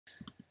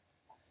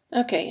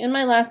Okay, in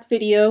my last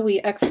video we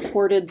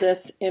exported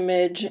this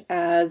image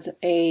as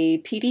a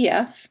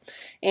PDF,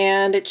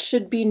 and it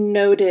should be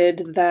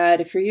noted that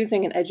if you're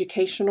using an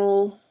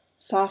educational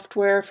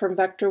software from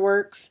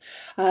Vectorworks,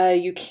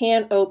 you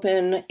can't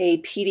open a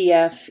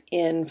PDF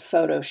in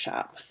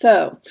Photoshop.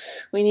 So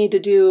we need to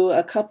do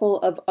a couple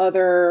of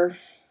other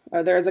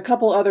there's a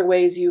couple other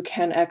ways you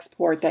can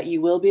export that you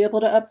will be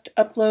able to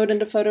upload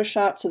into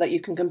Photoshop so that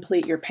you can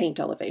complete your paint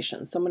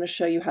elevation. So I'm going to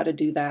show you how to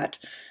do that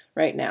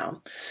right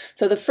now.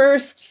 So the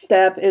first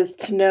step is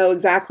to know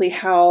exactly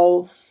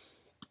how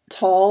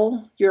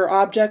tall your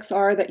objects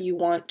are that you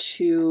want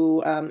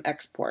to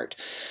export.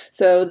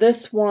 So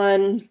this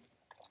one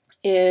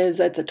it's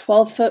a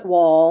 12-foot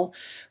wall,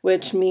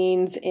 which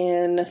means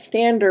in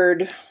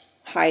standard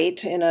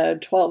height, in a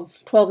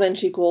 12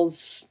 inch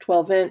equals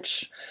 12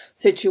 inch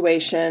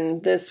situation,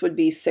 this would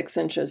be 6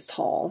 inches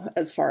tall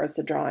as far as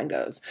the drawing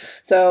goes.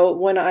 So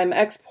when I'm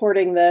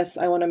exporting this,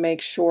 I want to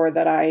make sure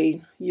that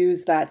I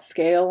use that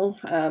scale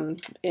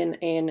in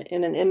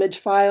an image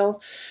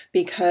file,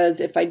 because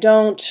if I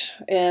don't,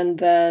 and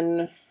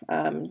then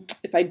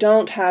if I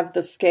don't have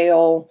the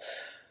scale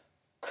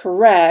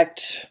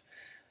correct,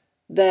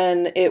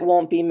 then it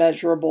won't be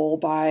measurable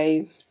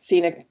by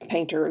scenic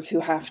painters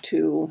who have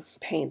to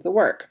paint the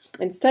work.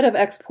 Instead of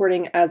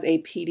exporting as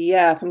a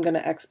PDF, I'm going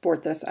to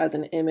export this as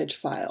an image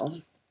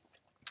file.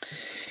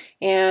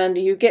 And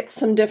you get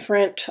some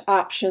different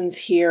options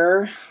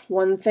here.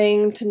 One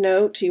thing to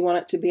note, you want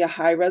it to be a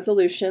high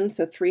resolution,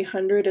 so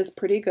 300 is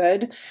pretty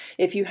good.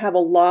 If you have a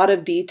lot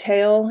of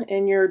detail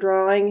in your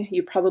drawing,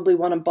 you probably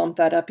want to bump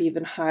that up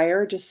even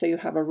higher, just so you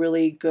have a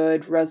really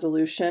good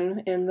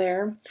resolution in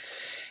there.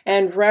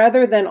 And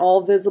rather than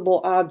all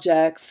visible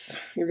objects,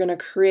 you're going to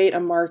create a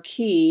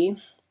marquee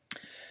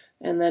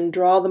and then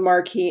draw the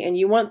marquee, and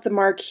you want the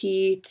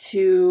marquee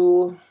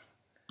to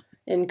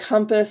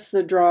encompass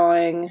the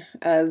drawing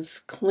as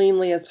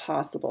cleanly as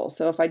possible.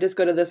 So if I just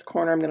go to this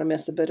corner, I'm going to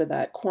miss a bit of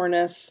that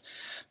cornice,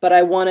 but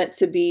I want it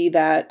to be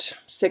that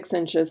 6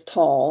 inches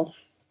tall.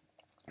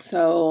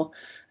 So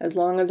as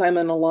long as I'm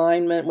in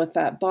alignment with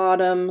that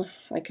bottom,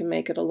 I can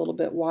make it a little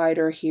bit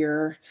wider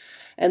here.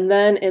 And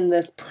then in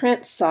this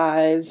print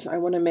size, I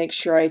want to make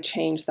sure I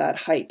change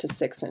that height to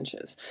 6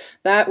 inches.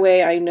 That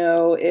way I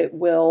know it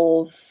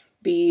will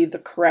be the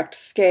correct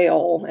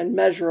scale and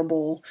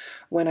measurable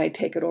when I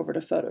take it over to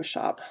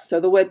Photoshop. So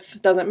the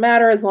width doesn't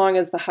matter as long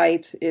as the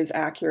height is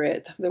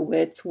accurate. The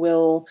width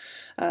will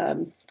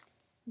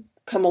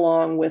come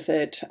along with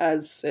it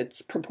as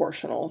it's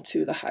proportional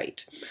to the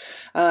height.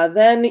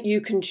 Then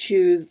you can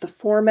choose the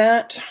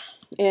format,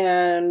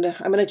 and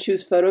I'm going to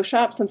choose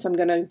Photoshop since I'm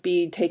going to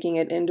be taking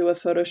it into a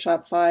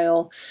Photoshop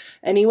file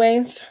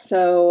anyways,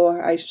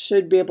 so I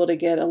should be able to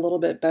get a little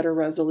bit better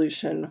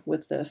resolution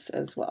with this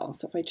as well.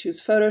 So if I choose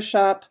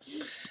Photoshop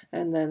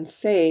and then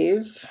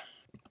save,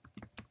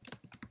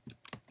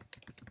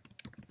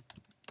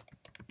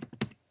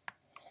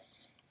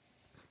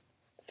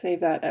 save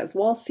that as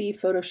Wall C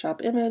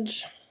Photoshop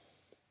image.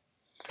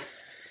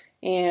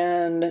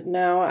 And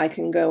now I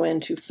can go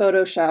into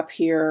Photoshop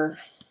here,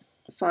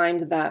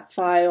 find that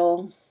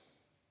file.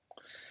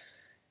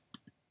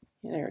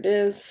 There it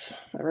is.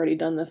 I've already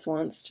done this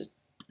once to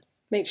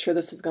make sure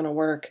this was going to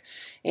work.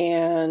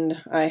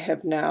 And I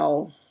have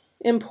now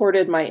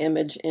imported my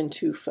image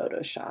into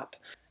Photoshop.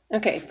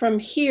 Okay, from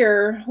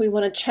here we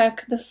want to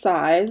check the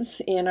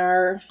size in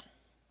our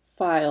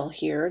file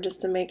here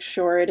just to make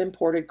sure it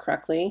imported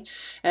correctly,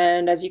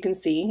 and as you can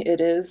see it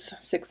is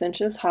 6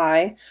 inches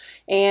high,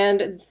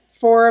 and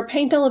for a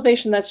paint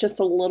elevation that's just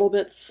a little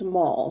bit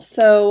small.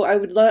 So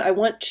I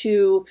want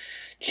to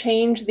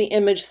change the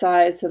image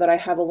size so that I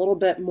have a little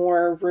bit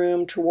more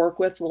room to work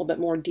with, a little bit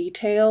more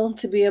detail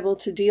to be able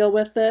to deal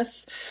with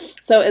this.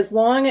 So as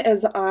long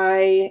as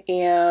I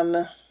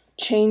am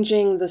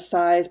changing the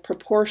size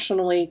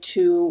proportionally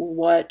to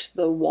what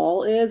the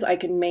wall is, I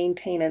can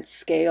maintain its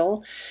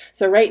scale.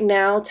 So right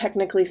now,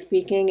 technically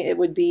speaking, it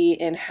would be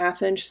in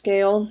 1/2 inch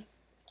scale.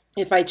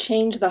 If I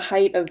change the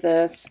height of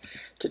this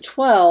to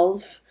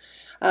 12,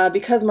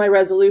 because my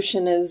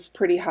resolution is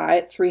pretty high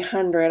at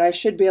 300, I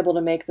should be able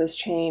to make this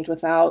change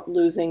without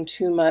losing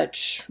too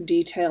much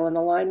detail in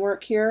the line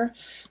work here.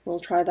 We'll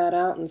try that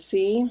out and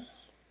see.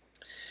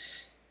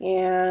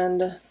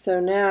 And so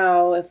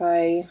now if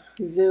I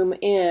zoom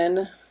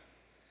in,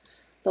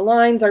 the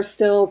lines are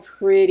still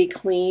pretty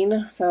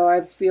clean, so I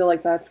feel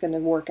like that's going to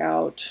work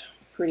out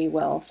pretty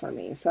well for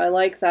me. So I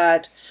like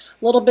that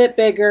a little bit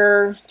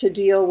bigger to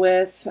deal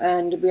with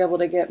and to be able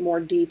to get more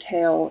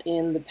detail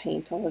in the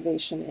paint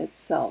elevation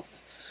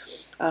itself.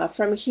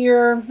 From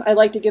here, I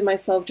like to give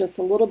myself just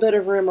a little bit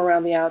of room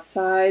around the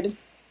outside.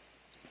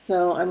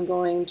 So I'm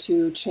going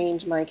to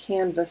change my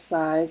canvas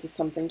size to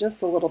something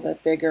just a little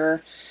bit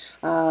bigger,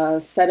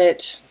 set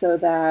it so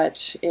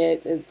that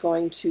it is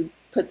going to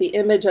put the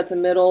image at the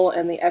middle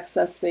and the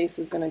excess space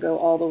is going to go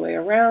all the way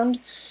around.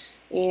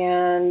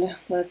 And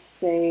let's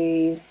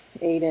say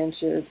 8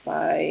 inches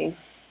by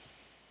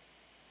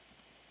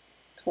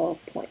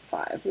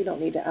 12.5. We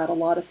don't need to add a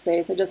lot of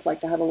space. I just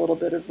like to have a little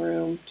bit of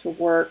room to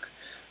work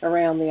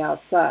around the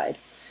outside.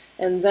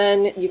 And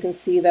then you can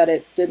see that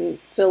it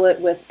didn't fill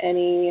it with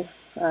any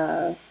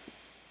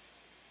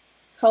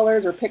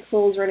colors or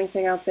pixels or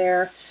anything out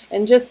there.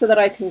 And just so that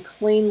I can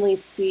cleanly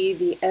see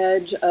the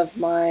edge of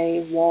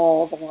my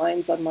wall, the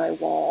lines on my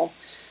wall,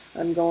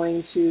 I'm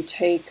going to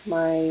take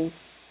my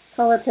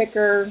color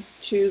picker,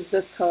 choose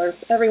this color.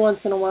 So every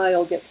once in a while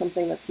you'll get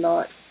something that's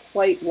not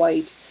quite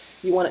white.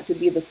 You want it to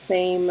be the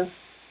same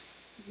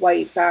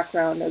white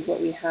background as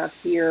what we have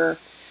here.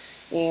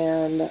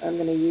 And I'm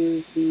going to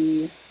use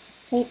the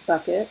paint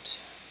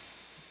bucket.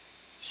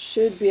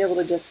 Should be able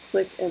to just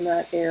click in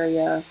that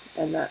area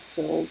and that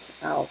fills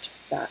out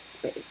that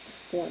space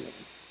for me.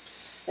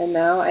 And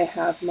now I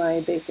have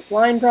my basic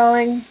line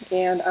drawing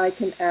and I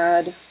can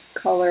add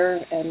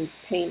color and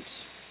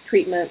paint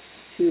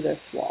treatments to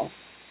this wall.